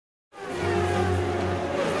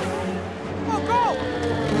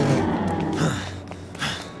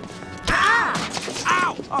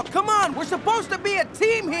We're supposed to be a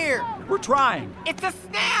team here. We're trying. It's a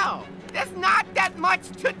snail. There's not that much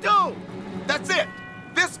to do. That's it.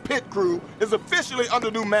 This pit crew is officially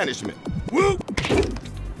under new management. Whoop!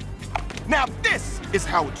 Now this is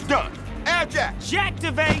how it's done. Air jack.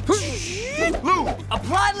 Jactivate! Lube.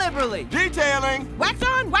 Apply liberally. Detailing. Wax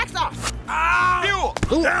on, wax off.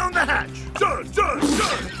 Fuel. Down the hatch! Sir!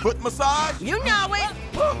 Foot massage. You know it.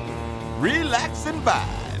 Relaxing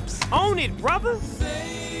vibes. Own it, brother!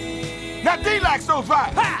 Now relax those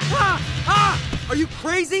vibes. Are you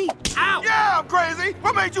crazy? Ow! Yeah, I'm crazy.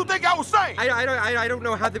 What made you think I was sane? I don't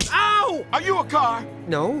know how to... Ow! Are you a car?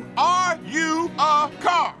 No. Are you a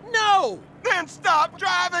car? No! Then stop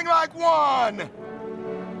driving like one.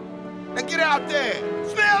 And get out there.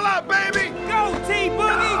 Snail out, baby. Go,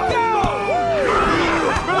 T-Boogie, go!